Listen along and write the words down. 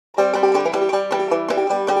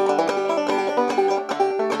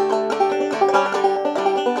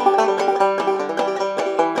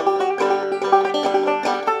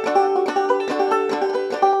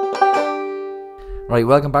Right,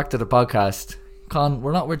 welcome back to the podcast. Con,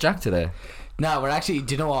 we're not with Jack today. No, we're actually,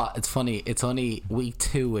 do you know what? It's funny. It's only week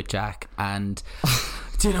 2 with Jack, and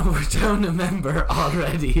do you know we're down a member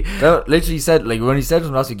already? That literally said, like, when he said to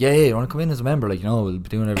him last week, yeah, you want to come in as a member? Like, you know, we'll be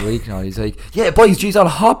doing it every week now. He's like, yeah, boys, geez, I'll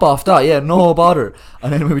hop off that. Yeah, no bother.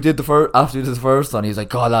 And then when we did after we did the first one, he was like,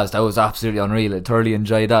 God, lads, that was absolutely unreal. I thoroughly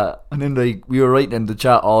enjoyed that. And then, like, we were writing in the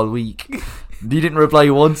chat all week. He didn't reply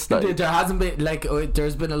once. There hasn't been, like,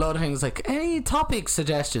 there's been a lot of things like, any topic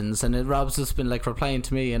suggestions, and Rob's just been like replying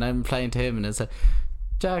to me and I'm replying to him, and it's like,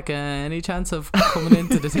 Jack, any chance of coming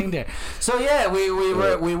into the thing there? So yeah,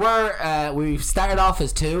 we started off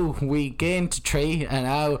as 2, we gained to 3, and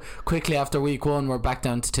now quickly after week 1 we're back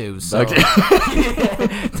down to 2. So okay.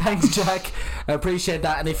 Yeah, thanks, Jack. I appreciate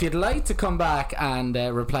that. And if you'd like to come back and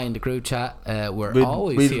reply in the group chat, we're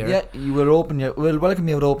always here. Yeah, we'll welcome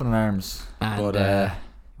you with open arms. And, but yeah.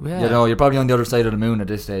 You know, you're probably on the other side of the moon at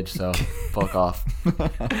this stage, so fuck off.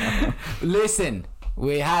 Listen,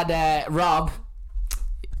 we had Rob.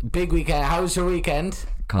 Big weekend. How was your weekend?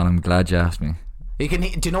 Con, I'm glad you asked me. You can.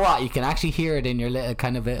 Do you know what? You can actually hear it in your little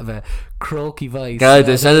kind of bit of a croaky voice. God,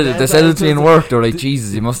 they said it to me in work. They were like,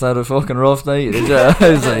 Jesus, you must have had a fucking rough night. I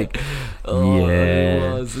was like, oh,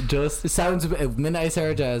 yeah. It sounds a bit. The minute I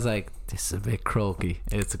heard it, I was like, this is a bit croaky.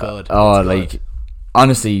 It's good. Oh, it's like, good.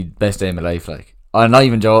 Honestly, best day of my life. Like, I'm not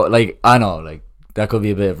even joking. Like, I know, like, that could be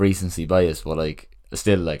a bit of recency bias, but like,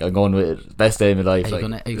 still, like, I'm going with it. Best day of my life.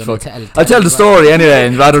 I'll tell the story anyway,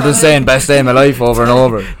 and rather than saying best day of my life over and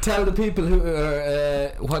over. Tell the people who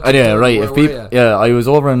are anyway, right? If people, yeah, I was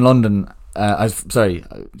over in London. Sorry,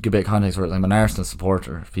 give a bit of context for it. I'm an Arsenal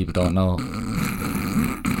supporter. If people don't know.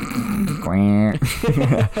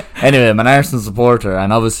 Anyway, I'm an Arsenal supporter,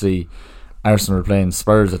 and obviously, Arsenal were playing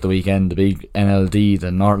Spurs at the weekend, the big NLD, the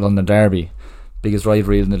North London derby, biggest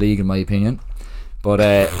rivalry in the league, in my opinion. But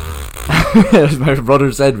as my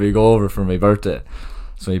brother said, we go over for my birthday.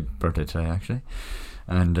 It's my birthday today, actually.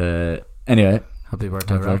 And anyway, happy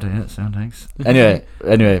birthday, Rob. Yeah, sound thanks.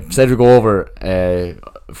 anyway, said we go over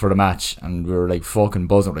for the match, and we were like fucking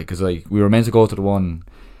buzzing, like, because like we were meant to go to the one.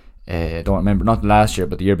 Don't remember, not last year,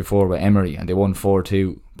 but the year before with Emery, and they won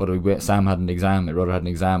 4-2. But Sam had an exam, my brother had an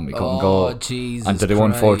exam, we couldn't go. Oh, Jesus! And so they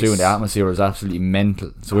won 4-2, and the atmosphere was absolutely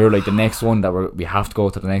mental. So we were like, the next one that we have to go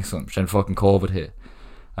to the next one. But then fucking COVID hit.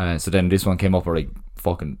 So then this one came up, we're like,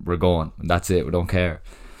 fucking, we're going, and that's it, we don't care.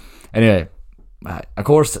 Anyway, of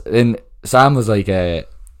course, then Sam was like,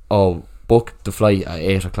 book the flight at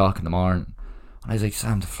 8 o'clock in the morning. And I was like,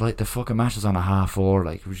 Sam, the fucking match is on at 4:30,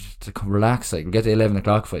 like, we just relax, like, we'll get to 11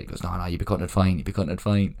 o'clock flight. He goes, no, you'd be cutting it fine.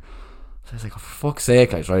 So I was like, oh, for fuck's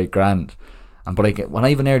sake, like, right, grand. But like, when I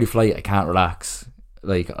have an early flight, I can't relax.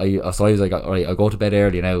 Like, so I was like, alright, I'll go to bed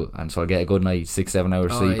early now, and so I'll get a good night, 6-7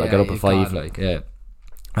 hours sleep. Yeah, I get up at 5, like, yeah.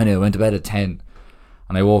 Anyway, I went to bed at 10,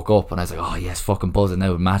 and I woke up, and I was like, oh yes, fucking buzzing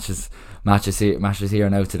now. Matches here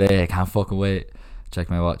now today. I can't fucking wait. Check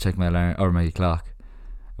my alarm or my clock.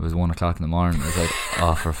 It was 1 o'clock in the morning. I was like,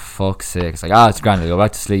 oh, for fuck's sake. It's like, it's grand, I'll go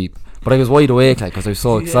back to sleep. But I was wide awake, like, because I was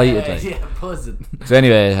so excited. Yeah, buzzing. So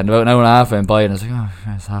anyway, and about an hour and a half went by, and I was like, oh,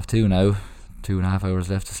 it's 2:30 now. 2.5 hours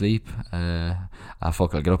left to sleep.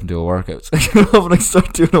 Fuck, I'll get up and do a workout. So I get up and I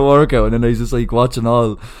start doing a workout, and then I was just like watching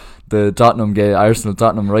all the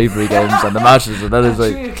Arsenal-Tottenham rivalry games and the matches, and then it's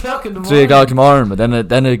like 3 o'clock in the morning. 3 o'clock in the morning. But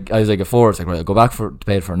then I was like at 4. It's like, right, I'll go back to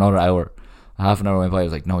bed for another hour. Half an hour went by. I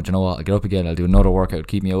was like, no, do you know what? I'll get up again. I'll do another workout.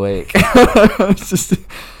 Keep me awake.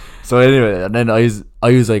 So anyway, and then I was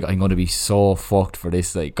like, I'm going to be so fucked for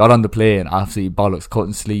this. Like, got on the plane, absolutely bollocks,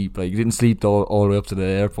 couldn't sleep. Like, didn't sleep all the way up to the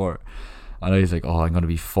airport. And I was like, oh, I'm going to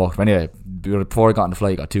be fucked. But anyway, before I got on the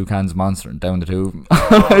flight, I got 2 cans of Monster and down the tube.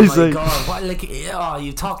 Oh my god. What, like,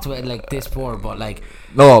 you talked about it like this before, but like...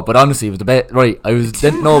 No, but honestly, it was the best. Right, I was...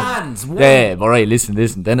 2 cans? Yeah, but right, listen.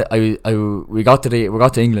 Then we got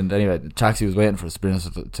to England anyway. The taxi was waiting for us to bring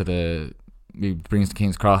us to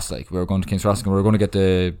King's Cross. Like, we were going to King's Cross, and we were going to get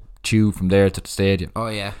the tube from there to the stadium. Oh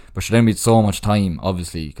yeah. But then we had so much time,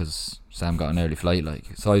 obviously, because Sam got an early flight. Like,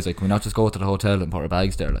 so I was like, can we not just go to the hotel and put our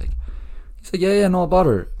bags there? Like, he said, yeah, no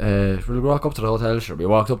bother. We'll walk up to the hotel. Sure, we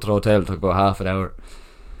walked up to the hotel. It took about half an hour,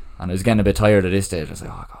 and I was getting a bit tired at this stage. I was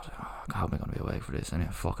like, oh god, how am I going to be awake for this?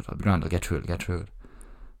 Anyway, fuck it, I'll be grand. I'll get through it.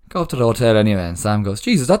 Go up to the hotel anyway, and Sam goes,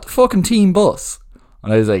 Jesus, is that the fucking team bus?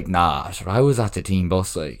 And I was like, nah, sure, how was that the team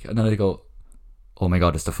bus? Like, and then I go, oh my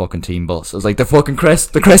god, it's the fucking team bus. I was like, the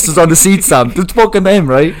crest is on the seat, Sam. It's fucking them,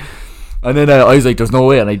 right? And then I was like, there's no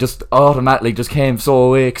way. And I just automatically just came so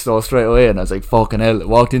awake so straight away. And I was like, fucking hell. I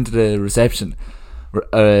walked into the reception.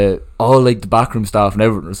 all like the backroom staff and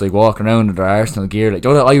everyone was like walking around in their Arsenal gear, like, you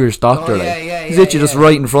know, the Irish doctor, he's literally just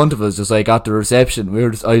right in front of us, just like at the reception.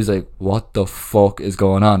 I was like, what the fuck is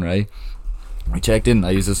going on, right? We checked in.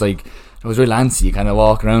 I was just like, I was real antsy. You kind of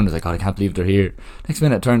walk around. I was like, God, I can't believe they're here. Next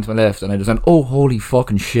minute, I turned to my left and I just went, oh, holy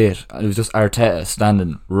fucking shit! And it was just Arteta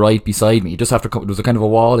standing right beside me. You just have to come. There was a kind of a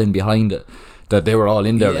wall in behind it that they were all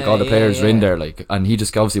in there, like all the players were in there, like. And he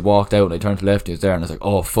just obviously walked out. And I turned to the left. He was there, and I was like,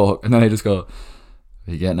 oh fuck! And then I just go,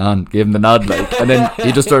 "Are you getting on?" Give him the nod, like. And then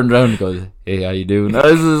he just turned around and goes, "Hey, how you doing?"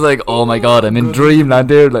 I was just like, oh my God, I'm in dreamland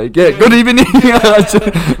there, like. Yeah, good evening.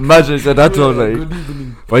 Imagine I said that to him, like.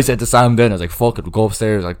 But I said to Sam then, I was like, fuck it, we'll go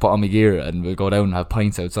upstairs, like, put on my gear and we'll go down and have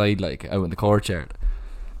pints outside, like, out in the courtyard.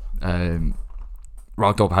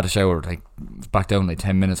 Rocked up, had a shower, like, back down like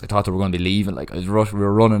 10 minutes. I thought they were going to be leaving, like, we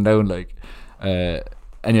were running down, like.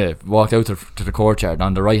 Anyway, walked out to the courtyard, and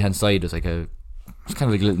on the right hand side is like it's kind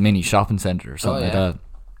of like a little mini shopping centre or something like that.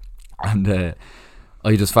 And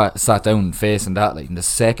I just sat down facing that, like. And the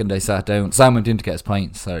second I sat down, Sam went in to get his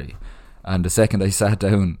pints, sorry. And the second I sat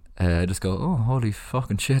down, I just go, oh, holy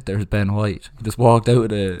fucking shit, there's Ben White. He just walked out of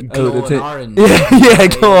the orange. Yeah,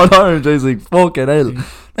 glowing orange. I was like, fucking hell.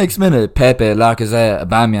 Next minute, Pepe, Lacazette,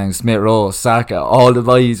 Aubameyang, Smith Rowe, Saka, all the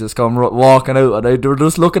boys just come walking out, and they were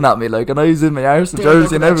just looking at me like, and I was in my Arsenal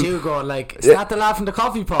jersey and everything. You going like, is that the laugh in the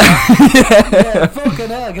coffee pot? Yeah, fucking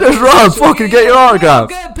hell. There's Rob, fucking get your autograph.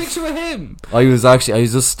 Get a picture with him. I was just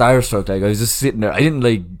starstruck, like, I was just sitting there. I didn't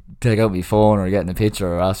like take out my phone or get in a picture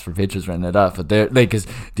or ask for pictures or anything like that, but they're like, cause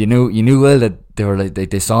you knew well that they were like,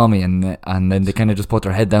 they saw me and then they kind of just put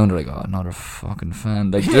their head down. They're like, oh, another fucking fan,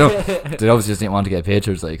 like, you know. They obviously just didn't want to get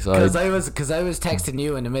pictures, like. So because I was texting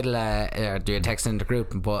you in the middle, you're texting the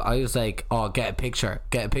group, but I was like, oh, get a picture,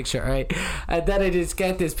 right? And then I just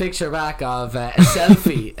get this picture back of a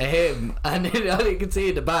selfie of him, and then all you can see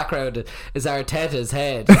in the background is Arteta's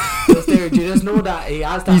head. Just there, do you just know that he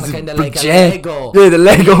has that kind of like a Lego, the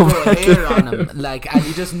Lego hair on him, like, and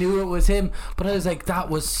you just knew it was him. But I was like, that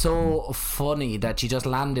was so funny that you just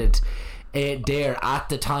landed there at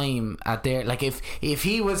the time like, if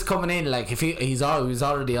he was coming in, like, if he was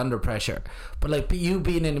already under pressure, but like you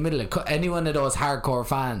being in the middle of any one of those hardcore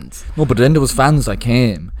fans. No, but then there was fans that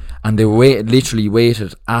came and they literally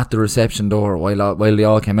waited at the reception door while they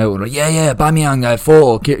all came out and like, yeah, Aubameyang,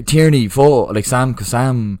 photo, Tierney, photo, like Sam, cause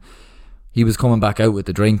Sam, he was coming back out with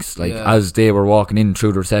the drinks, like, as they were walking in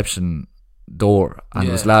through the reception door, and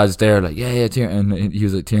there was lads there like, yeah, Tierney, and he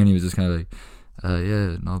was like, Tierney was just kind of like,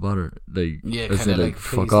 yeah, no bother, like, I said, like,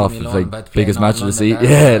 fuck off, it's like biggest match of the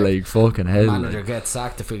season, like, fucking hell, manager like, gets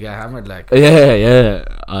sacked if we get hammered, like. Yeah,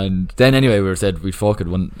 and then anyway we said we fuck it.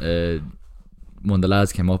 When the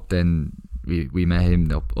lads came up, then we met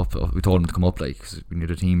him up, we told him to come up, like, cause we knew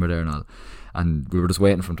the team were there and all, and we were just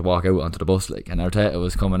waiting for him to walk out onto the bus, like, and Arteta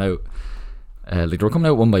was coming out, like, they were coming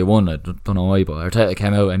out one by one, I don't know why, but Arteta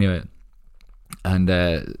came out anyway. And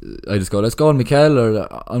I just go, let's go on Mikel, or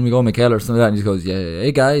Mikel or something like that, and he just goes, yeah,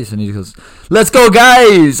 hey guys, and he just goes, let's go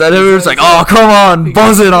guys, and then we were just like, oh come on,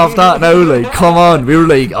 buzzing off that now, like, come on. We were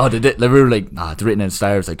like, oh, we were like, nah, it's written in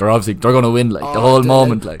stars, like, they're gonna win, like, the whole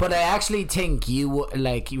moment, like. But I actually think you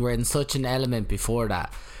were in such an element before that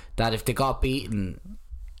if they got beaten,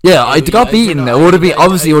 they got beaten, it would have been,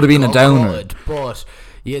 obviously it would have been a downer, but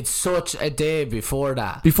you had such a day before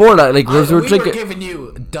that. Like, we were giving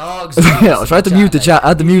you dogs. Yeah, I tried to mute the chat. I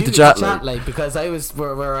had to mute the chat, like, because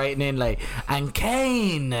we're writing in like, and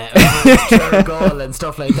Kane third goal and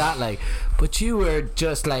stuff like that, like. But you were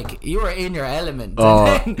just like, you were in your element.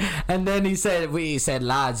 And then he said,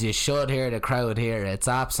 lads, you should hear the crowd here. It's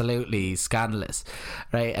absolutely scandalous,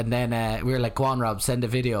 right? And then we were like, go on, Rob, send a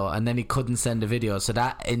video. And then he couldn't send a video, so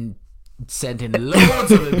that sent in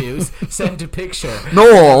loads of abuse. Sent a picture. What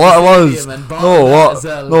it was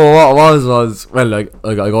well, like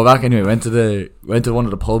I go back anyway. Went to one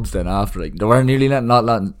of the pubs then after, like, they were nearly not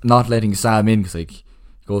letting Sam in because, like, he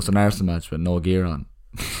goes to an Arsenal match with no gear on.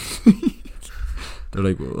 They're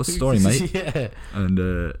like, well, what's the story, mate? Yeah.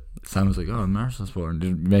 And Sam was like, oh, I'm Arsenal sport, and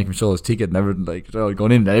didn't make him show his ticket and everything, like,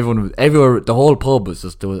 going in. Everyone was everywhere. The whole pub was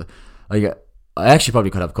just, there was like, I actually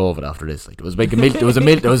probably could have COVID after this. Like, there was like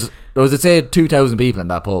there was I'd say 2,000 people in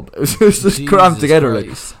that pub. It was just crammed together.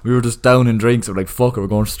 Christ. Like, we were just down in drinks. We were like, fuck it, we're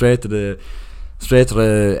going straight to the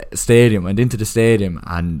stadium. Went into the stadium,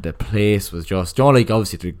 and the place was just, like,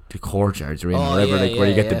 obviously the courtyards you're in, where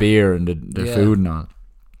you get the beer and the food and all.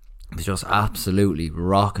 It was just absolutely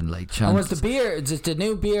rocking, like, chance. And was the beer, is the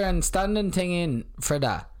new beer and standing thing in for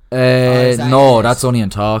that? No, that's only in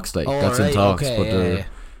talks. Like, that's in talks. Okay,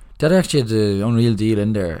 but That actually had the unreal deal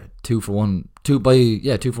in there. 2 for 1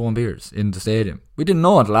 beers in the stadium. We didn't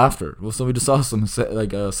know until after. So we just saw saw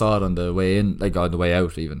it on the way in, like on the way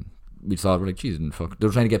out even. We saw it, we're like, geez, fuck. They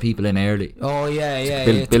were trying to get people in early. Oh yeah,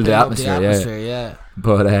 build the atmosphere, yeah.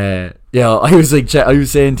 But I was like, I was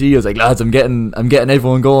saying to you, I was like, lads, I'm getting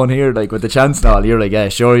everyone going here, like with the chance and all. You're like, yeah,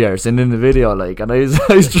 sure, you're sending the video, like, and I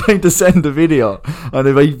was trying to send the video,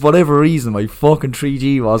 and by whatever reason, my fucking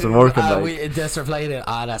 3G wasn't working. We just replayed it.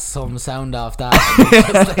 That's some sound off that.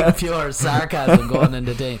 Just like pure sarcasm going in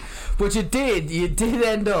the thing. But you did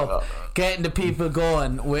end up getting the people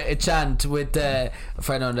going with a chant with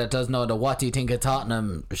for anyone that doesn't know the "What do you think of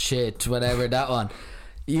Tottenham" shit, whatever that one.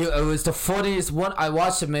 It was the funniest one. I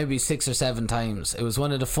watched it maybe 6 or 7 times. It was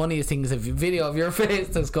one of the funniest things. Of video of your face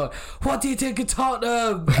that's going, "What do you think of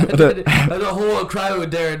Tottenham?" and the whole crowd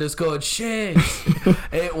there just going, "Shit!"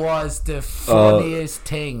 It was the funniest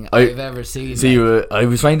thing I've ever seen. See, I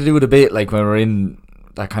was trying to do it a bit like when we were in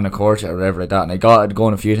that kind of court or whatever like that, and I got it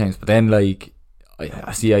going a few times, but then like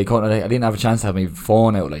I didn't have a chance to have my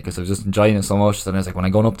phone out, like, because I was just enjoying it so much. And I was like, when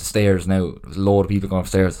I'm going up the stairs now, there's a load of people going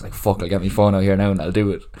upstairs. I was like, fuck, I'll get my phone out here now and I'll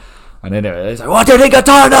do it. And then I was like, what do you think of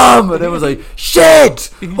Tottenham? And it was like,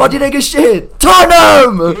 shit! What do you think of shit?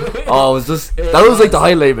 Tottenham! Oh, it was just, that was like the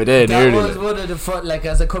highlight of my day. That was one of the fun, like,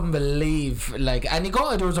 as I couldn't believe, like, and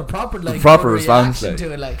there was a proper, like, proper response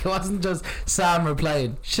to it, like, it wasn't just Sam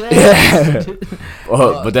replying, shit! Yeah.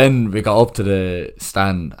 But then we got up to the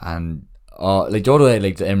stand and, like, the other way,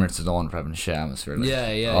 like, the Emirates is known for having a shit atmosphere. Like,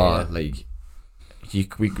 yeah. Like,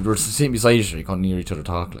 we were sitting beside each other, you couldn't hear each other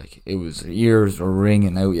talk. Like, it was, ears were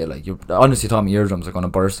ringing out. Yeah, like, you honestly thought my eardrums were going to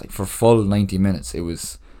burst. Like, for full 90 minutes, it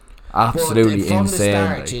was absolutely from insane. From the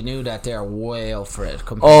start, like, you knew that they're way up for it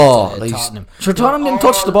compared to Tottenham. Sure, Tottenham didn't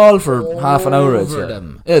touch the ball for half an hour.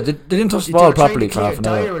 Yeah, they didn't touch the ball properly for half an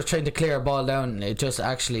hour. Dyer was trying to clear a ball down, and it just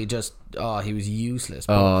he was useless.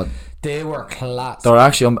 They were class. They were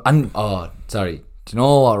actually sorry. Do you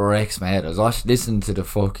know what Rex made? I was listening to the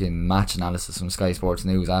fucking match analysis from Sky Sports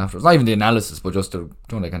News after. It's not even the analysis, but just to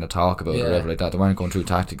kind of talk about it or whatever like that. They weren't going through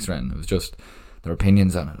tactics or anything. It was just their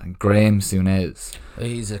opinions on it. And Graham Souness,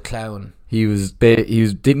 he's a clown. He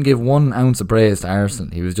didn't give 1 ounce of praise to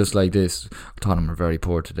Arsenal. He was just like this. Tottenham are very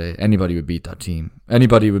poor today. Anybody would beat that team.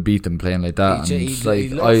 Anybody would beat them playing like that. He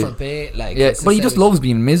loves for bait, like, yeah, but he just loves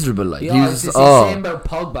being miserable. Like, it's the same about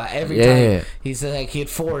Pogba every time. He's like, he had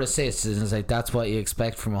 4 assists, and it's like, that's what you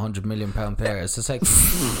expect from £100 million player. It's just like,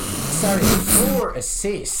 sorry, 4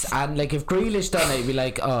 assists, and like, if Grealish done it, he'd be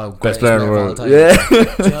like, oh, best player in the world. Do you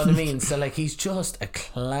know what I mean? So like, he's just a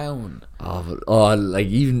clown.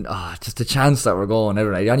 Just the chance that we're going. I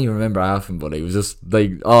don't even remember half him, but it was just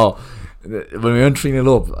like, when we went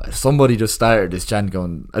 3-0 up, somebody just started this chant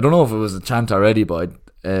going, I don't know if it was a chant already, but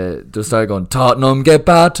just started going, Tottenham get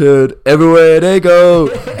battered everywhere they go.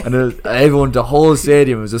 And everyone, the whole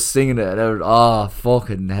stadium was just singing it, and they were,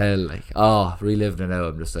 fucking hell, like, reliving it now.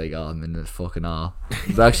 I'm just like, I'm in the fucking awe.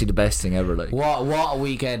 It's actually the best thing ever. Like, what a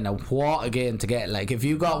weekend. Now, what a game to get. Like, if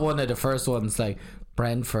you got one of the first ones, like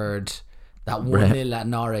Brentford, that 1-0 at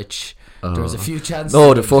Norwich, there was a few chances.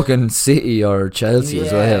 No, the fucking City or Chelsea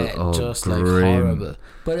as well. Just like horrible.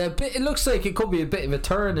 But it looks like it could be a bit of a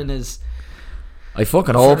turn in his. I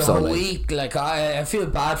fucking hope so. Week, like, I feel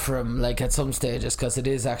bad for him, like, at some stages, because it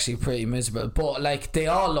is actually pretty miserable. But like, they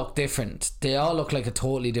all look different. They all look like a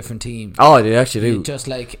totally different team. Oh, they actually do. Just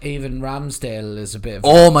like, even Ramsdale is a bit of.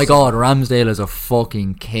 Oh my god, Ramsdale is a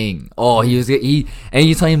fucking king. Oh,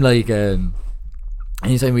 anytime we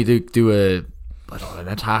do an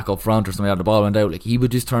attack up front or something, like that, the ball went out, like, he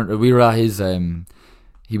would just turn. We were at his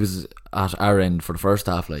he was at our end for the first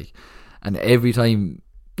half, like, and every time.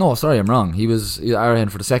 No, sorry, I'm wrong. He was at our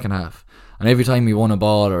end for the second half, and every time he won a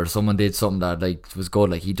ball or someone did something that like was good,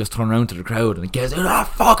 like, he'd just turn around to the crowd and he goes,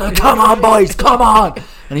 fucking come on, boys, come on,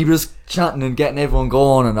 and he was just chanting and getting everyone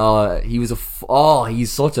going, and he was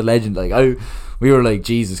he's such a legend. Like, we were like,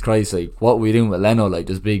 Jesus Christ, like, what were we doing with Leno? Like,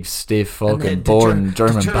 this big, stiff, fucking, boring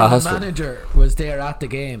German bastard. The manager was there at the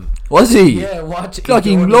game. Was he? Yeah, watching.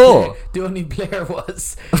 Fucking low. The only player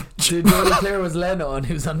was Leno, and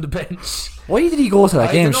he was on the bench. Why did he go to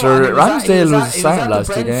that game? Sure, Ramsdale was starting last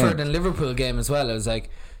two games. Brentford and Liverpool game as well. It was like,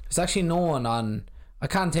 there's actually no one on. I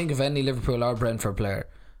can't think of any Liverpool or Brentford player.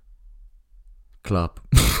 Klopp.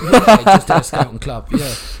 Yeah, just scouting Klopp.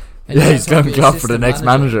 Yeah. He's going Klopp for the next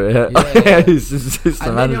manager. Yeah. He's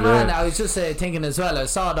the manager. I was just thinking as well, I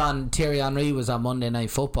saw it on Thierry Henry was on Monday Night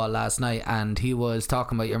Football last night, and he was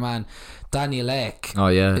talking about your man Daniel Ek. Oh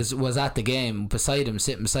yeah, was at the game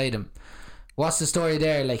sitting beside him, What's the story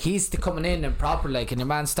there? Like, he's coming in and proper, like, and your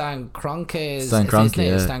man Stan Kroenke is Stan Kroenke,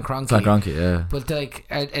 yeah. Stan Kroenke. Stan Kroenke, yeah. But like,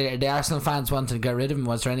 are the Arsenal fans wanting to get rid of him?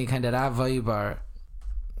 Was there any kind of that vibe, or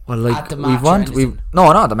well, like, at the match?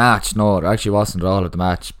 No, not at the match. No, there actually wasn't at all at the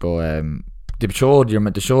match. But they showed your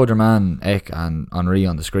man Ek and Henri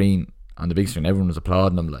on the screen, on the big screen. Everyone was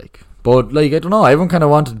applauding them, like. But like, I don't know. Everyone kind of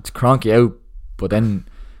wanted Kroenke out, but then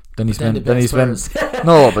he spent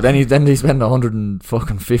no, but then he spent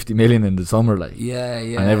 150 million in the summer, like. Yeah.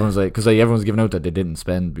 And everyone's like, because like, everyone's giving out that they didn't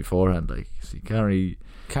spend beforehand, like. So you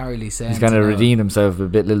can't really say he's kind of redeemed himself a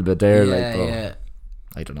little bit there, like. But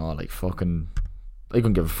I don't know, like, fucking. I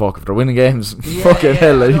couldn't give a fuck if they're winning games. Fucking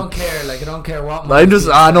hell, like. I don't care what. I'm just,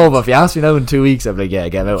 I know, but if you ask me now in 2 weeks, I'm like, yeah,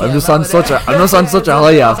 get out. I'm just on such a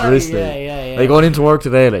high after this thing. Like, going into work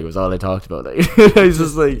today, like, was all I talked about. Like, it's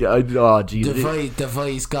just like, oh Jesus. The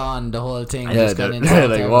voice gone, the whole thing. Yeah, just gone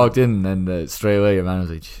like, walked in and straight away, your man was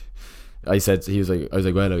like, I was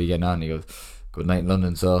like, well, how are you getting on? And he goes, good night in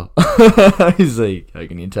London. So he's like, how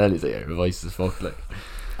can you tell? He's like, your voice is fucked, like.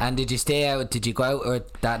 And did you stay out? Did you go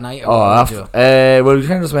out that night? Or after, well, we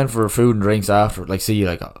kind of just went for food and drinks after. Like, see,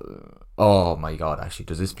 like, oh my god, actually,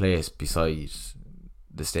 there's this place beside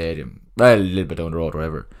the stadium, well, a little bit down the road,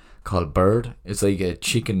 whatever, called Bird. It's like a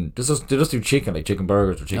chicken. They just do chicken, like chicken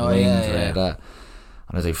burgers or chicken wings or like that. And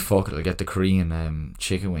I was like, fuck it, I'll get the Korean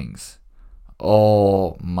chicken wings.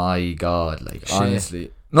 Oh my god, like, shit.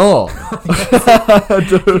 Honestly. No.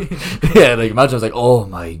 Yeah, like, imagine I was like, oh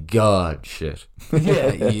my god, shit.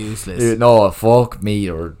 Yeah, useless. No, fuck me,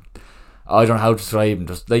 or I don't know how to describe them.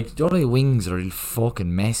 Just like, the other wings are really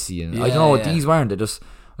fucking messy, and I don't know what these weren't. They just,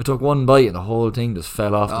 I took one bite and the whole thing just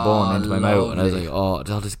fell off the bone into my mouth, and I was like, oh,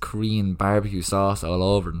 there's all this Korean barbecue sauce all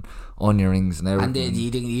over and onion rings and everything. And you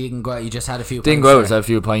didn't go out, you just had a few pints? Didn't go out, just had a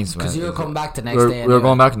few pints. Because you were coming back the next day. We were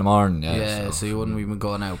going back in the morning, so you wouldn't even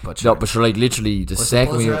going out. But no, but sure, like, literally, the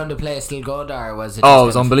second was around the place still good, or was it? Oh, it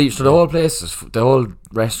was unbelievable. So the whole place, the whole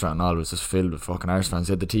restaurant and all was just filled with fucking Arsenal fans.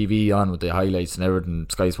 They had the TV on with the highlights and everything,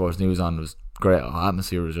 Sky Sports News on. It was great. The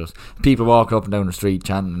atmosphere was just, people walking up and down the street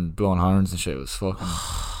chanting and blowing horns and shit. It was fucking,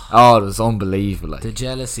 oh, it was unbelievable. Like, the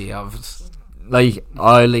jealousy of, like,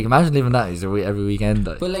 I like, imagine living that every weekend,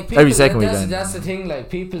 like, but like, people, every second weekend. That's the thing, like,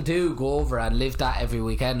 people do go over and live that every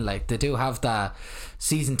weekend. Like, they do have that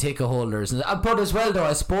season ticket holders, but as well though,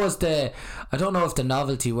 I suppose I don't know if the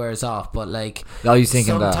novelty wears off, but like,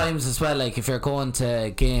 sometimes as well, like, if you're going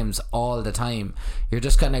to games all the time, you're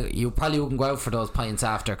just you probably wouldn't go out for those pints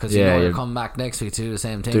after, because you know you're coming back next week to do the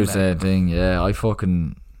same thing. I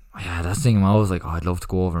fucking, that's the thing. I'm always like, oh, I'd love to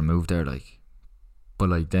go over and move there, like, but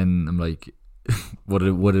like, then I'm like, would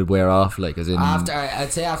it wear off, like, as in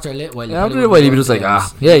I'd say after a little while, you'd be just like,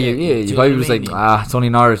 you probably just like, it's only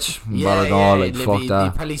Norwich, like, fuck that.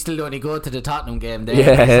 You probably still only go to the Tottenham game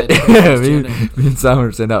there. Me and Sam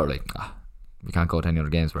were saying that, we're like, we can't go to any other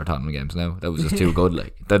games but our Tottenham games now. That was just too good,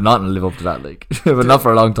 like, they're not going to live up to that, like. But not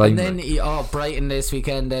for a long time. And then Brighton this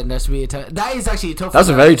weekend, then there's be that is actually a tough. That's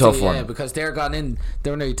a very tough one, because they were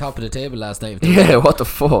nearly top of the table last night. What the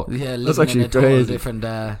fuck? Yeah, that's actually crazy.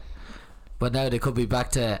 Different. But now they could be back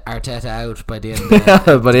to Arteta out by the end.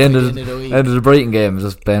 By the end of the Brighton game,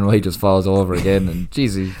 just Ben White just falls over again, and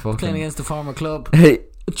Jesus, fucking playing against the former club. Hey,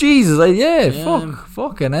 Jesus,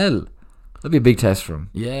 fucking hell. That'd be a big test for him.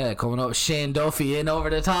 Yeah, coming up, Shane Duffy in over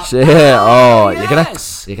the top.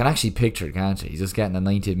 Yes. You can actually picture it, can't you? He's just getting a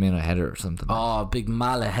 90th-minute header or something. Oh, big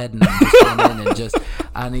mallet heading him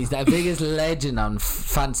and he's the biggest legend on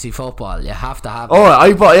fantasy football. You have to have him.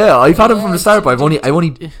 I've had him from the start, but I've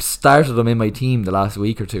only started him in my team the last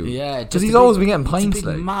week or two. Yeah, because he's always been getting pints.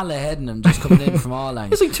 Big mallet heading him, just coming in from all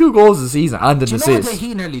angles. It's like 2 goals this season and an assist. Do you know that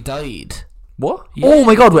he nearly died? What? Yeah. Oh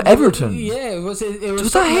my god, with Everton. Yeah, it was that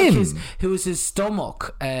him? It was his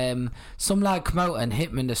stomach. Some lad come out and hit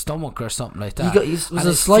him in the stomach or something like that. It was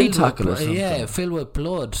a slide tackle or something. Yeah, filled with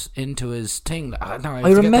blood into his thing. I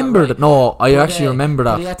remember that. No, I actually remember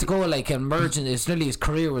that. He had to go like emergent. It's nearly his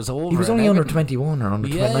career was over. He was only under 21 or under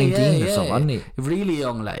 19 or something, wasn't he? Really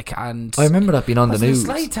young, like. And I remember that being on the news. A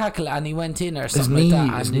slide tackle, and he went in or something like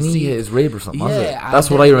that. His knee hit his rib or something. Was it?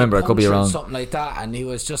 That's what I remember. I could be wrong. Something like that, and he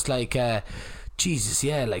was just like. Jesus,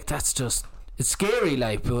 like, that's just, it's scary,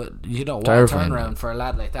 like, but you know, what a turnaround for a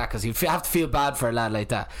lad like that, because you have to feel bad for a lad like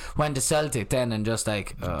that. Went to Celtic then and just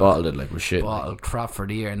like bottled it like with shit, bottled crap for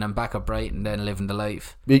the year, and then back at Brighton, then living the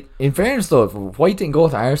life. In fairness though, if White didn't go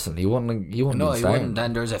to Arsenal, he wouldn't. No, he wouldn't.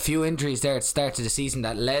 And there's a few injuries there at the start of the season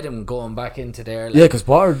that led him going back into there. Like, yeah, because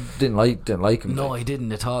Potter didn't like him. No, he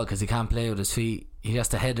didn't at all, because he can't play with his feet. he has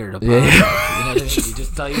to header the ball. Yeah. You know what I mean? He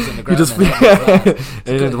just dives on the You ground. just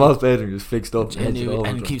and in the most bedroom, just fixed up. And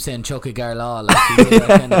he keeps saying Chucky Garlaw. Like, he's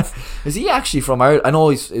that kind of, Is he actually from Ireland? I know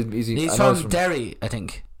he's from Derry, I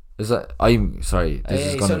think. Is that? I'm sorry. This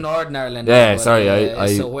is He's gonna. from Northern Ireland. Yeah, but,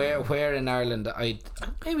 sorry. So where in Ireland?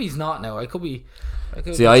 Maybe he's not now. I could be.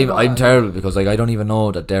 See, I'm terrible because like I don't even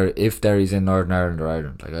know that if Derry's in Northern Ireland or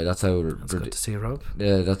Ireland. Like that's how. It's good to see you, Rob.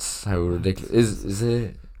 Yeah, that's how ridiculous. Is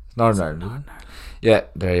it Northern Ireland? Northern Ireland. Yeah,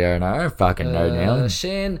 there you are now. Fucking Northern Ireland.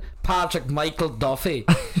 Shane Patrick Michael Duffy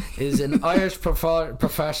is an Irish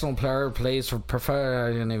professional player. Plays for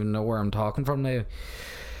I don't even know where I'm talking from now.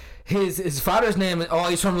 His father's name.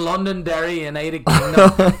 He's from London, Derry, United Kingdom.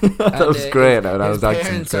 That was great. His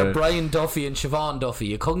parents are Brian Duffy and Siobhan Duffy.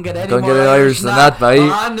 You couldn't get any Don't more get Irish than that, boy.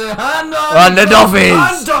 On the Duffies.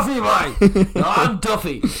 On Duffy, boy. On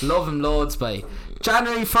Duffy. Love him loads, boy.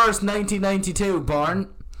 January 1st, 1992,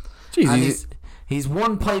 born. Jesus. He's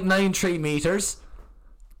 1.93 meters.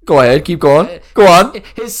 Go ahead, keep going. Go on.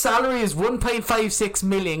 His salary is 1.56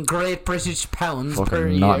 million Great British pounds per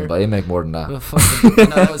year. Nothing, but I make more than that. No,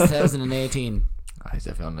 that was 2018. He's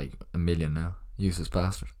definitely on like $1 million now. Useless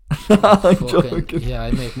bastard. Yeah,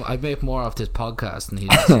 I make more off this podcast than he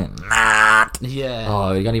does. Yeah.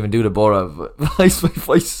 Oh, you can't even do the Bora. My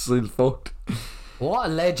voice is still fucked. What a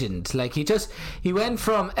legend. Like, he went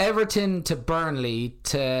from Everton to Burnley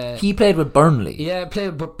to... He played with Burnley. Yeah,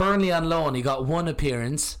 played with Burnley on loan. He got 1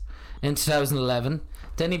 appearance in 2011.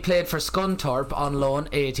 Then he played for Scunthorpe on loan,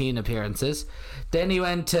 18 appearances. Then he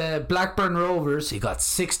went to Blackburn Rovers. He got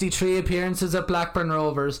 63 appearances at Blackburn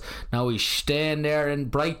Rovers. Now he's staying there in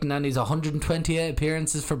Brighton and he's 128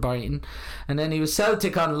 appearances for Brighton. And then he was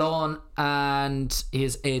Celtic on loan and he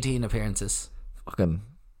has 18 apperances. Fucking...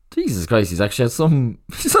 Jesus Christ, he's actually had some...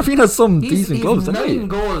 He's decent clubs, He's 9 hasn't he?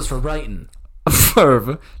 goals for Brighton.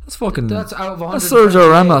 That's fucking... That's out of 100. That's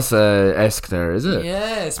Sergio Ramos-esque there, is it?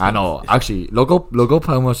 Yes. I know. Actually, look up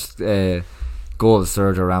how much goals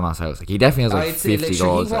Sergio Ramos has. Like, he definitely has like 50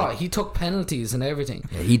 goals. He took penalties and everything.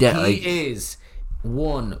 Yeah, he is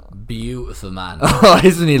one beautiful man. Oh,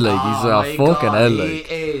 isn't he? Like, he's a fucking hell. Like. He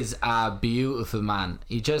is a beautiful man.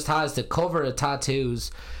 He just has the cover of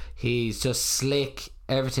tattoos. He's just slick.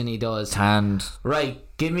 Everything he does. Tanned. Right,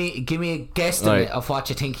 give me a guesstimate of what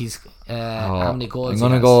you think he's how many goals.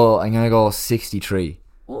 I'm gonna go 63.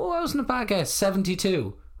 Oh, that wasn't a bad guess.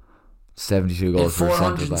 72. 72 goals for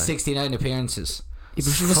 469 appearances. Yeah,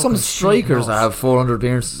 but there's some strikers that have 400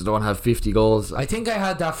 appearances that don't have 50 goals. I think I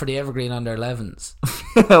had that for the Evergreen under 11s.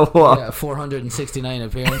 What? Yeah, 469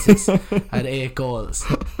 appearances at 8 goals.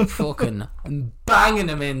 Fucking banging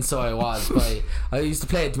them in, so I was. But I used to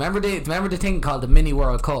play it. Remember the thing called the Mini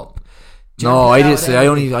World Cup? No, I did say I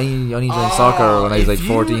only joined soccer when I was like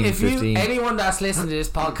 14, 15. Anyone that's listening to this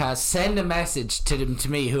podcast, send a message to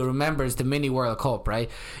me who remembers the Mini World Cup, right?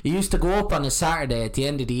 You used to go up on a Saturday at the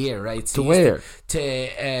end of the year, right? So to where?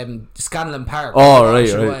 To Scanlon Park. Oh, right.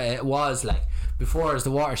 It was like before it was the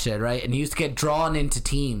watershed, right? And you used to get drawn into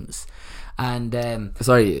teams. And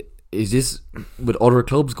sorry, is this with other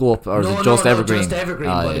clubs go up, or is it just Evergreen? No, just Evergreen,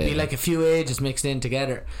 but it'd be like a few ages mixed in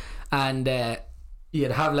together, and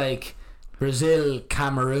you'd have like Brazil,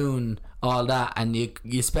 Cameroon, all that, and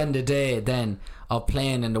you spend a day then of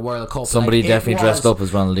playing in the World Cup. Somebody definitely dressed up as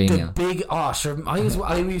Ronaldinho. The big sure, I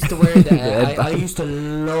used to wear the I used to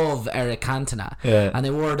love Eric Cantona. Yeah. And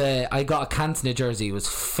I got a Cantona jersey. It was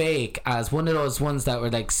fake, as one of those ones that were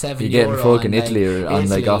like €7. You're getting fucking Italy on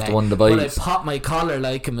like off the one of the bikes. But I popped my collar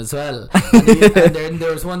like him as well. And then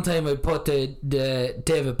there was one time I put the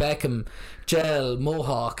David Beckham gel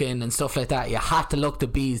mohawk in and stuff like that. You had to look the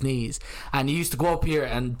bee's knees, and you used to go up here,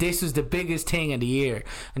 and this was the biggest thing of the year,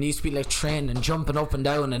 and you used to be like training and jumping up and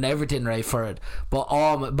down and everything right for it. But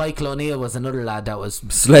Michael O'Neill was another lad that was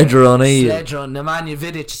Sledger O'Neill, Nemanja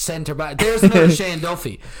Vidic centre back. There's another Shane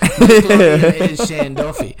Duffy. Michael O'Neill is Shane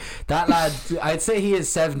Duffy. That lad, I'd say he has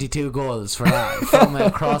 72 goals for that from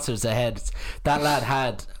crossers ahead. That lad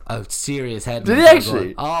had a serious head. Did he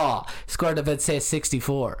actually? Scored about say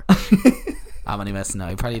 64. I'm only messing now.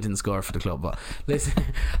 He probably didn't score for the club, but listen,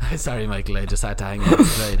 sorry Michael, I just had to hang out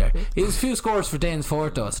today there. He has a few scores for Danes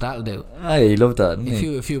Fort though, so that'll do. He loved that,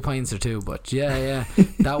 a few pints or two, but yeah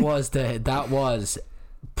that was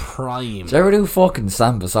prime. Did you ever do fucking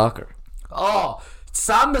Samba soccer?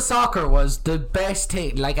 Samba soccer was the best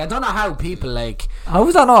thing. Like, I don't know how people like. How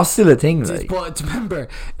was that not still a thing? Like, but remember,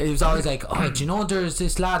 it was always like, do you know there's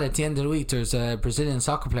this lad at the end of the week? There's a Brazilian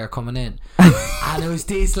soccer player coming in, and it was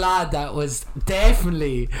this lad that was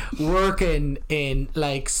definitely working in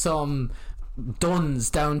like some duns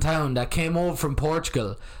downtown that came over from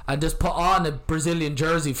Portugal and just put on a Brazilian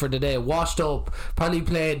jersey for the day, washed up, probably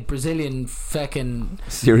played Brazilian fucking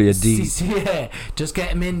Serie D. Yeah, just get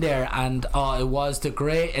him in there, and it was the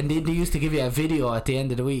great. And they used to give you a video at the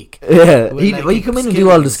end of the week. Yeah, he come in and do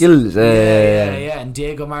all the skills. Yeah. And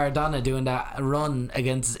Diego Maradona doing that run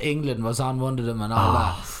against England was on one of them and all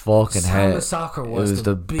that. Fucking hell! Soccer It was was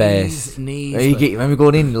the bee's best. knees. When we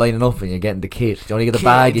going in lining up and you're getting the kit, you only get the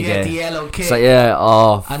bag You again. get the yellow kit. So yeah,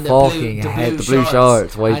 And fucking hell, the blue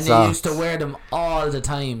shorts, white and socks. you used to wear them all the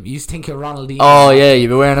time. You used to think you're Ronaldinho. Oh yeah, you'd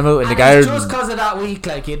be wearing them out in the garden. Just because of that week,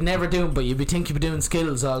 like you'd never do them, but you'd be doing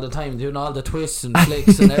skills all the time, doing all the twists and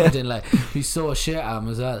flicks and everything. Like be so shit at them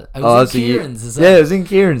as well. I was in Kieran's as well. Yeah, it was in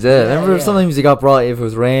Kieran's. Yeah, remember sometimes you got brought if it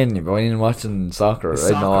was raining, you'd be going in and watching soccer.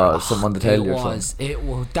 I know something on the telly or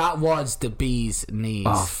something. That was the bee's knees.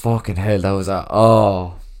 Oh fucking hell, that was that.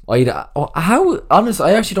 How honestly,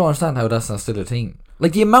 I actually don't understand how that's not still a thing.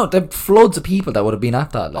 Like the floods of people that would have been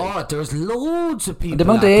at that. Like, there was loads of people. The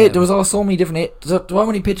amount there was all so many different. How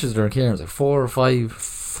many pitches are there in Kieran's? Like 4 or 5.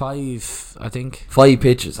 5, I think. 5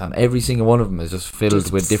 pitches, and every single one of them is just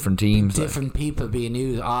filled with different teams. Different people being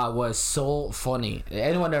used. It was so funny.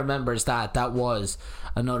 Anyone that remembers that was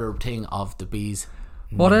another thing of the bees.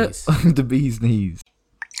 The bee's knees.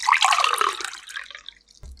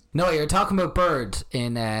 No, you're talking about Bird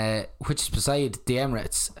in which is beside the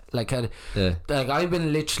Emirates. Like I've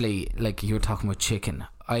been literally, like you were talking about chicken.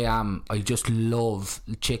 I just love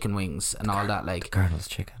chicken wings and all that. Like the Colonel's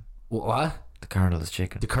chicken. What? The Colonel's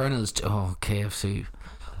chicken. The Colonel's KFC.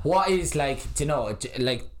 What is like? Do you know?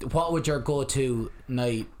 Like, what would your go-to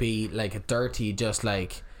night be? Like a dirty, just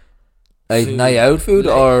like. Night out food,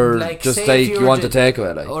 like, or like just like you want to take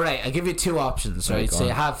away. Like, all right, I'll give you 2 options. Right, so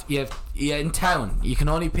you have in town. You can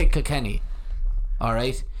only pick Kilkenny. All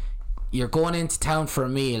right, you're going into town for a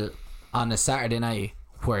meal on a Saturday night.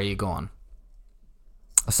 Where are you going?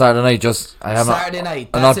 A Saturday night, Saturday night.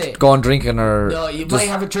 I'm not going drinking or. No, you might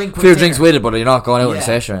have a drink. Few drinks with it, but you're not going out in a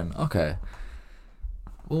session. Okay.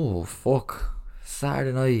 Oh fuck!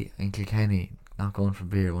 Saturday night in Kilkenny, not going for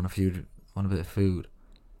beer. Want a bit of food.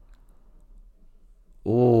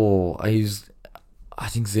 Oh, I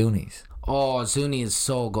think Zuni's. Oh, Zuni is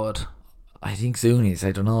so good. I think Zuni's.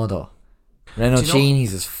 I don't know though.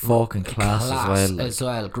 Renoccini's is fucking class as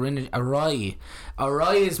well. Arrai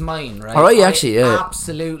is mine, right? Arrai actually, yeah.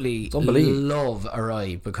 Absolutely love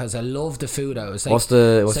Arrai because I love the food. I was like, what's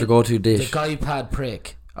your go-to dish? The guy pad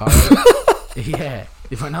prick. Right? Yeah.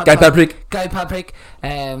 If we're not guy pad prick.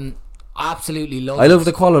 Absolutely love. I love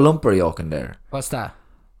the Kuala Lumpur yolk in there. What's that?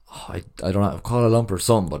 I don't know, Kuala Lumpur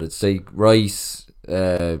something, but it's like rice,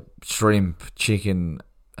 shrimp, chicken,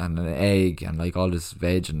 and an egg, and like all this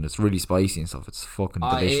veg, and it's really spicy and stuff. It's fucking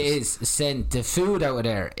delicious. It is. The food out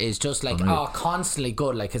there is just like constantly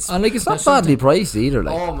good. Like it's not badly priced either.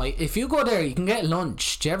 Like if you go there, you can get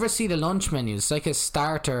lunch. Do you ever see the lunch menu? It's like a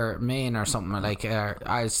starter, main, or something like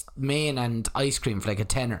as main and ice cream for like a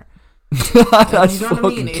tenner. That's you know fucking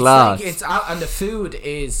what I mean? Class. It's like and the food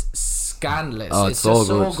is scandalous. It's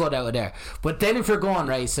so good out there. But then if you're going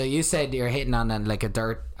right, so you said you're hitting on like a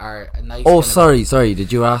dirt or a nice. Oh, sorry.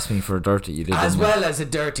 Did you ask me for a dirty? You did as well as a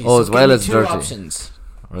dirty. Oh, so as well as 2 dirty. Options.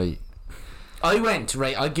 Right. I went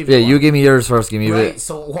right. I'll give you. Yeah, you give me yours first. Give me right.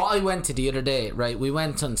 So what I went to the other day, right? We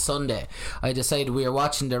went on Sunday. I decided we were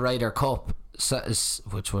watching the Ryder Cup.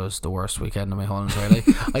 Which was the worst weekend of my whole entire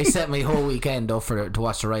life. I set my whole weekend up to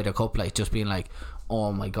watch the Ryder Cup, like just being like,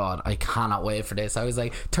 oh my god, I cannot wait for this. I was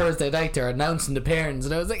like, Thursday night they're announcing the pairings,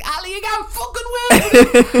 and I was like, Ali, you can't fucking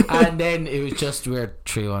win. And then it was just we were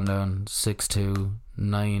 3-1 down, 6-2,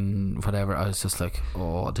 9, whatever. I was just like,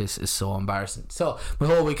 oh, this is so embarrassing. So my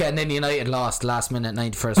whole weekend, then United lost last minute,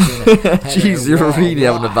 91st minute. Jeez, you're really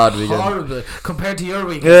having a bad weekend. Horrible compared to your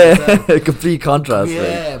weekend. Yeah, complete contrast.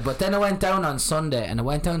 Yeah, but then I went down on Sunday and I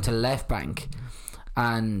went down to Left Bank.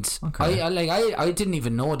 And I didn't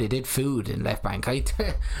even know they did food in Left Bank. I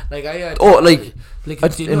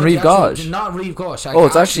in Reeve Gosh. Not Reeve Gosh.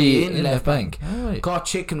 It's actually in Left Bank. Right. Got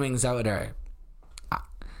chicken wings out of there.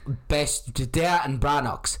 Best that and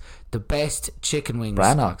Brannock's. The best chicken wings.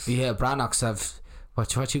 Brannock's. Yeah, Brannock's have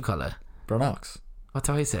what you call it? Brannock's. What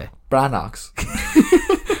do I say? Brannock's.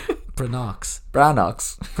 Brannock's.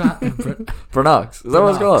 Brannock's. Brannock's. Is that what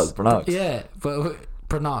it's called? Brannock's. Yeah, but.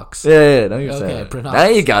 Brannock's. Yeah, now you're saying it. Now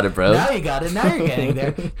you got it, bro. Now you got it. Now you're getting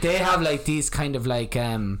there. They have like these kind of like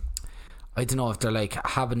I don't know if they're like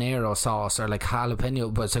habanero sauce or like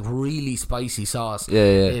jalapeno, but it's like really spicy sauce.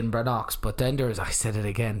 In Brannock's. But then I said it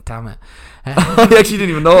again. Damn it. I actually didn't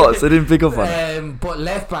even know it, so I didn't pick up on it. But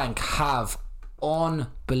Left Bank have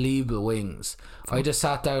unbelievable wings. I just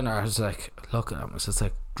sat down there. I was like looking at them. It's just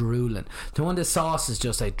like drooling. The one the sauce is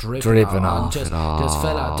just like dripping off. Just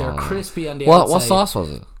fell out. They're crispy on the outside. What sauce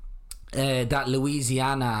was it? That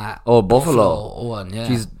Louisiana buffalo one. Yeah.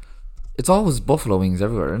 Jeez, it's always buffalo wings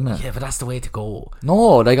everywhere, isn't it? Yeah, but that's the way to go.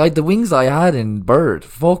 No, like the wings that I had in Bird,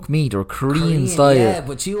 fuck me, they're Korean style. Yeah,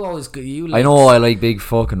 but you like, I know I like big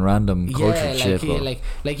fucking random cultured shit.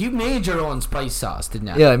 Like you made your own spice sauce, didn't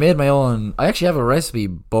you? Yeah, I made my own. I actually have a recipe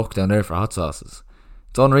book down there for hot sauces.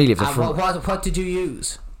 It's unreal. What did you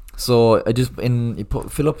use? So I just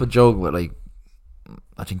fill up a jug with like,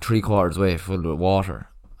 I think 3/4 way full with water,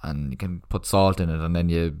 and you can put salt in it, and then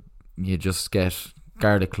you just get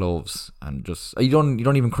garlic cloves, and just you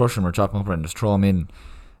don't even crush them or chop them up, and just throw them in.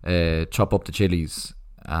 Chop up the chilies,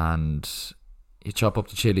 and you chop up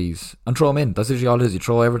the chilies and throw them in. That's usually all it is. You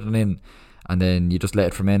throw everything in, and then you just let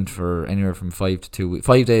it ferment for anywhere from 5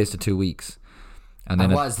 days to 2 weeks. And then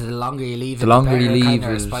the longer you leave it, the kind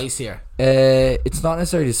of spicier. It's not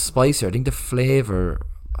necessarily spicier. I think the flavour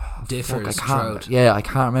differs. I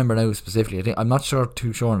can't remember now specifically. I'm not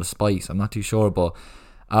too sure on the spice. I'm not too sure, but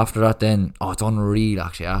after that, then it's unreal.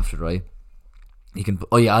 Actually, after, right, you can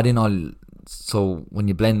add in all. So when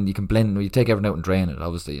you blend, you can blend. You take everything out and drain it,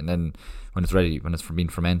 obviously, and then when it's ready, when it's being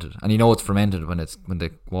fermented, and it's fermented when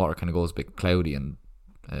the water kind of goes a bit cloudy and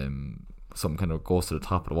something kind of goes to the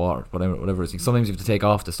top of the water, whatever it is. Sometimes you have to take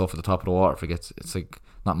off the stuff at the top of the water if it's like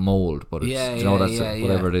not mold, but it's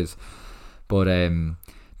whatever it is. But then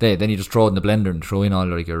you just throw it in the blender and throw in all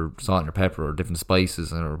like your salt and your pepper or different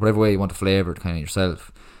spices or whatever way you want to flavour it kind of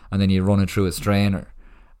yourself, and then you run it through a strainer,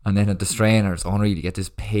 and then at the strainer it's unreal. You get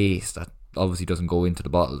this paste that obviously doesn't go into the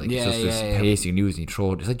bottle, like it's just this paste you can use and you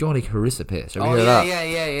throw it. It's like, like harissa paste. Ever hear that? Yeah.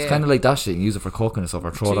 It's kind of like that shit. You use it for cooking and stuff,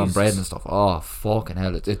 or throw it on bread and stuff. Oh fucking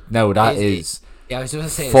hell! That is. Yeah, I was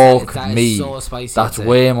just saying. Fuck me. Is so spicy. That's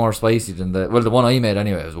way more spicy than the one I made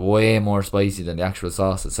anyway. It was way more spicy than the actual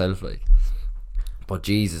sauce itself, like. But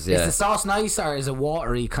Jesus, yeah. Is the sauce nice or is it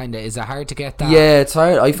watery? Kind of. Is it hard to get that? Yeah, it's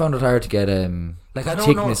hard. I found it hard to get like I don't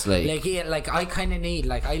thickness, know, like I kind of need,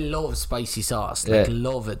 like, I love spicy sauce, like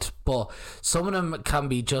love it, but some of them can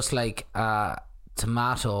be just like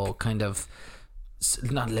tomato kind of,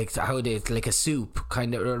 not like how it is, like a soup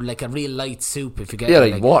kind of, or like a real light soup if you get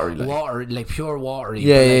like watery, like pure watery.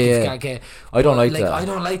 I don't like that. I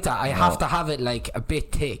don't like that. I have to have it like a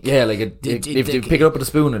bit thick. Yeah, like if you pick it up with a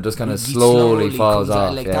spoon, it just kind of slowly falls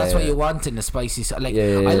off. Like that's what you want in a spicy sauce. Like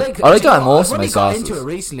I like that in most of my sauces. I got into it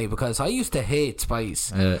recently because I used to hate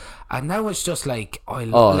spice. And now it's just like I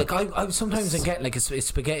sometimes I get like a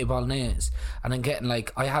spaghetti bolognese, and I'm getting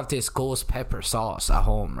like, I have this ghost pepper sauce at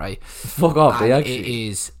home, right? Fuck off!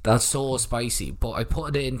 That's so spicy, but I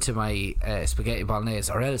put it into my spaghetti bolognese,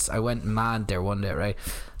 or else I went mad there one day, right?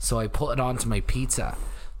 So I put it onto my pizza.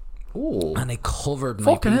 Oh, and I covered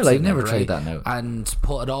my fucking pizza. Hell, I've never tried that now. And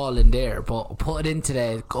put it all in there, but put it into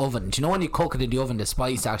the oven. Do you know when you cook it in the oven, the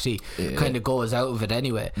spice actually kind of goes out of it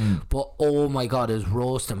anyway? But oh my god, it was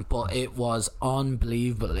roasting, but it was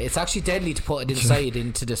unbelievable. It's actually deadly to put it inside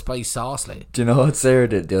into the spice sauce, like. Do you know what Sarah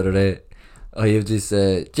did the other day? I have this.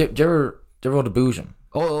 Do you ever go to Boujin?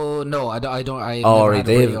 Oh no, I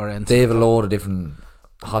don't. They have a load of different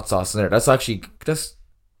hot sauce in there. That's.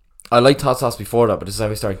 I liked hot sauce before that, but this is how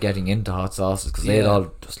I started getting into hot sauces, because they had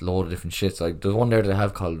all just load of different shits. Like there's one there that they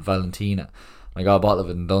have called Valentina. I got a bottle of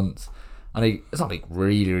it in Dunn's, and it's not like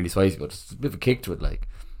really really spicy, but it's a bit of a kick to it. Like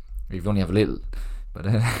if you only have a little. But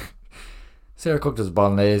Sarah cooked us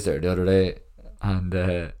bolognese there the other day, and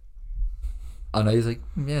I was like,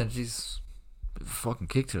 yeah, she's fucking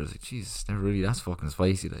kicked her. I was like, jeez, never really that's fucking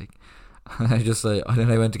spicy, like. And I just like, and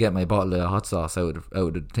then I went to get my bottle of hot sauce out of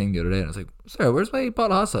the thing the other day, and I was like, Sarah, where's my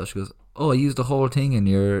bottle of hot sauce? She goes, oh, I used the whole thing in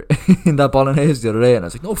your in that bolognese the other day. And I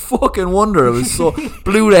was like, no fucking wonder, it was so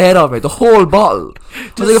blew the head off me, the whole bottle.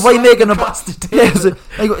 I was like, if I'm making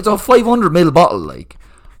it's a 500ml bottle, like.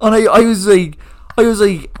 And I was like,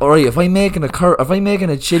 alright, if I'm making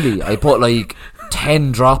a chili, I put like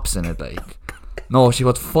 10 drops in it, like. No, she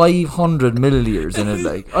put 500 milliliters in it,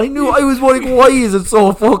 like. I was like, why is it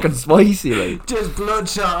so fucking spicy, like? Just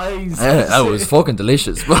bloodshot eyes. Yeah, that was fucking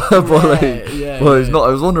delicious. But it's not,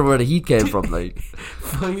 I was wondering where the heat came from, like.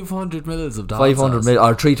 500 mils of that. 500 mil,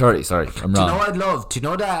 or 330, sorry, I'm wrong. Do you know what I'd love? Do you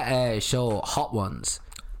know that show, Hot Ones?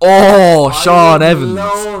 Oh, Sean Evans.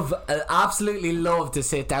 I absolutely love to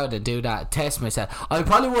sit down and do that, test myself. I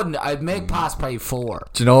probably wouldn't. I'd make past probably 4.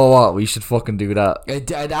 Do you know what? We should fucking do that.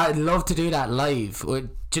 I'd love to do that live. Do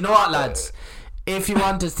you know what, lads? if you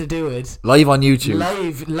want us to do it live on YouTube,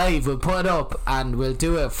 live, we'll put it up and we'll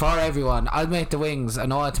do it for everyone. I'll make the wings. I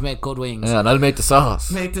know how to make good wings. Yeah, and I'll make the sauce.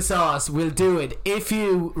 We'll do it. If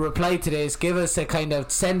you reply to this, give us a kind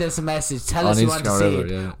of, send us a message, tell on us you Instagram, want to see whatever,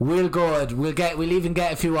 it. yeah. We'll go it. We'll even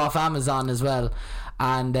get a few off Amazon as well,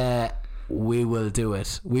 and we will do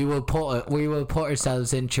it. We will put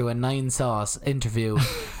ourselves into a 9-sauce interview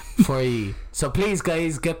for you. So please,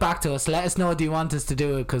 guys, get back to us. Let us know, do you want us to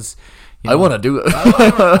do it? Because I want to do it.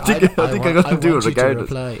 I think I'm going to do it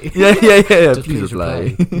regardless. Yeah. Just please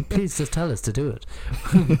reply. Please just tell us to do it.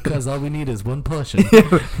 Because all we need is one person.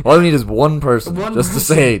 All we need is one person just to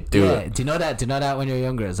say, do it. Do you know that when you're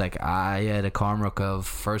younger, it's like, the Cormac of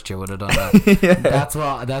first year would have done that. Yeah.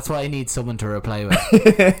 That's why I need someone to reply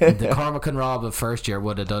with. The Cormac and Rob of first year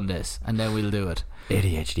would have done this, and then we'll do it.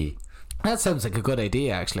 ADHD. That sounds like a good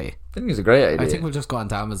idea, actually. I think it's a great idea. I think we'll just go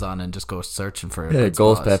onto Amazon and just go searching for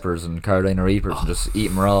ghost peppers and Carolina Reapers and just eat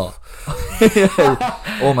them raw.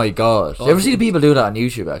 Oh my god. You ever see the people do that on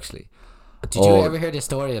YouTube, actually? Did you ever hear the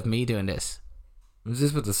story of me doing this? Was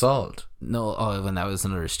this with the salt? No, when that was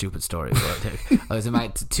another stupid story. But I was in my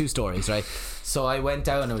 2 stories, right? So I went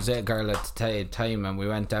down, I was with a girl at the time, and we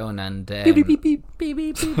went down and beep, beep, beep, beep. beep,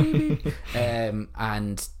 beep, beep, beep.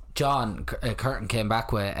 And John Curtin came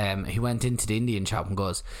back with he went into the Indian shop and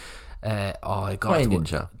goes, I got Indian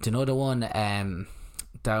shop. Do you know the one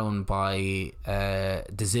down by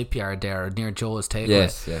the zip yard there near Joe's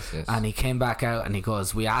Takeaway? Yes. And he came back out and he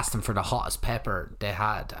goes, we asked him for the hottest pepper they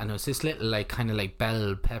had, and it was this little like kind of like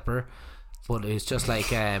bell pepper, but it was just like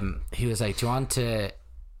he was like, do you want to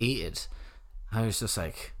eat it? I was just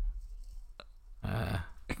like turned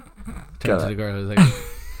to the girl, I was like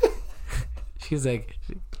she was like,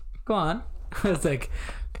 go on. I was like,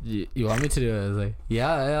 you want me to do it? I was like,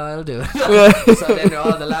 yeah, I'll do it. So then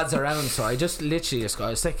all the lads around, so I just literally just got,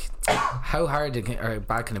 I was like, how hard or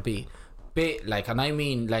bad can it be? Bit like, and I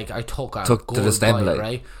mean like, I took a to the stem, bite,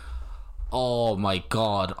 right? Oh my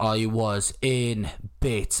god, I was in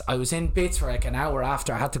bits. I was in bits for like an hour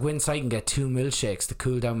after. I had to go inside and get 2 milkshakes to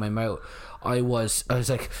cool down my mouth. I was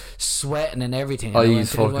like sweating and everything. Oh, and you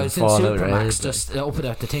fucking I was in fall out, Supermax, right? just open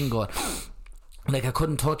up the thing going, like I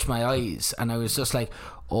couldn't touch my eyes, and I was just like,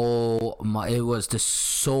 oh my, it was the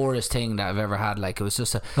sorest thing that I've ever had. Like it was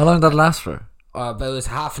just how long did that last for? About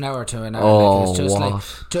half an hour to an hour. Oh, like, it was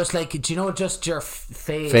what? just like, do you know, just your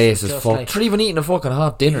face Face is just fucked. like, You're even eating a fucking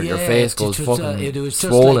hot dinner. Your face goes fucking it was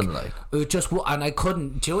just swollen. like it was just, and I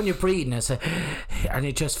couldn't. Do you know when you're breathing? It's like, and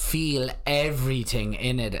you just feel everything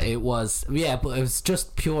in it. It was but it was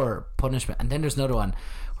just pure punishment. And then there's another one.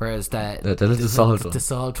 Whereas the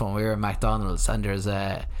salt one, we were at McDonald's and there's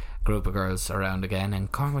a group of girls around again,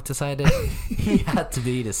 and Cormac decided he had to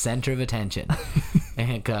be the centre of attention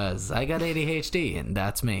because I got ADHD and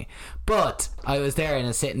that's me. But I was there and I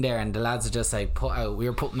was sitting there, and the lads are just like we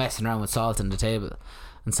were messing around with salt on the table,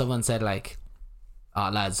 and someone said like, "Oh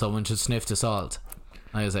lads, someone should sniff the salt."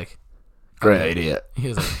 I was like, great idea. He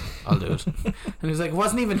was like, I'll do it. And he was like,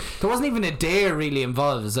 there wasn't even a dare really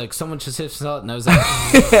involved. It was like, someone should sniff salt. And I was like,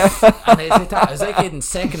 I was like in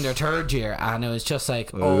 2nd or 3rd year, and it was just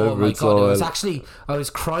like, oh my god, it was actually, I was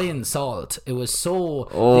crying salt. It was so,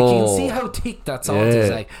 like, you can see how thick that salt is,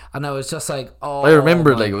 like, and I was just like, oh, I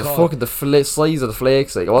remember, like, it was god. fucking the size of the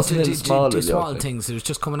flakes, like, it wasn't in small things. It was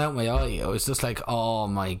just coming out my eye. I was just like, oh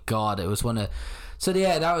my god, it was one of. So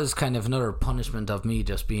yeah, that was kind of another punishment of me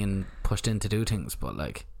just being pushed in to do things, but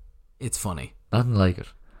like, it's funny. Nothing like it.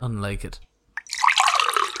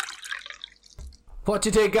 What do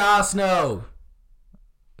you think, Arsenal?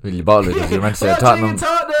 Well, you bottled it because you're meant to say Tottenham.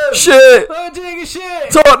 Tottenham. Shit! What do you think of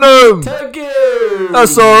shit? Tottenham! Thank you!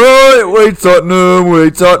 That's alright! Wait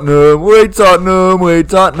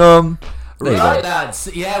Tottenham! Right, lads.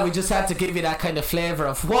 Yeah, we just had to give you that kind of flavour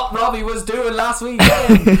of what Robbie was doing last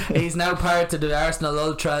weekend. He's now part of the Arsenal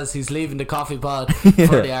Ultras. He's leaving the coffee pod for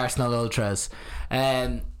the Arsenal Ultras.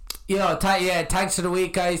 Thanks for the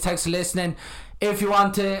week, guys. Thanks for listening. If you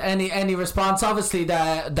want any response, obviously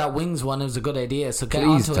that wings one was a good idea. So get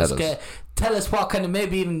Please onto us. Tell us what kind of,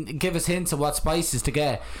 maybe even give us hints of what spices to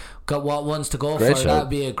get. Got what ones to go great for. show. That'd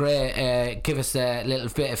be a great. Give us a little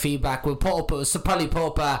bit of feedback. We'll probably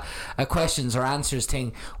put up a questions or answers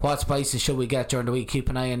thing. What spices should we get during the week? Keep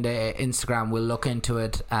an eye on the Instagram. We'll look into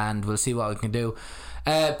it and we'll see what we can do.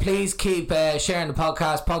 Please keep sharing the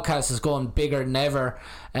podcast. Podcast is going bigger than ever.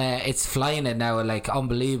 It's flying it now, like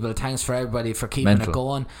unbelievable. Thanks for everybody for keeping it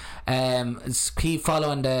going. Keep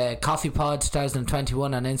following the Coffee Pod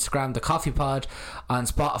 2021 on Instagram. The Coffee Coffee Pod on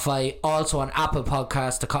Spotify, also on Apple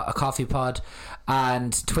Podcast, the Coffee Pod,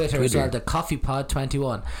 and Twitter as well, the Coffee Pod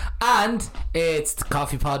 21. And it's the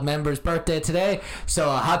Coffee Pod member's birthday today,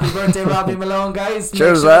 so happy birthday Robbie Malone, guys.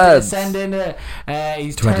 Cheers, Make sure to lads. send in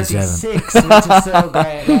he's 27. 36, which is so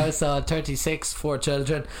great now. So 36, 4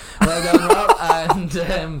 children. Well done, Rob.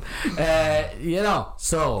 And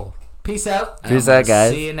so peace out. Peace out,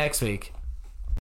 guys. See you next week.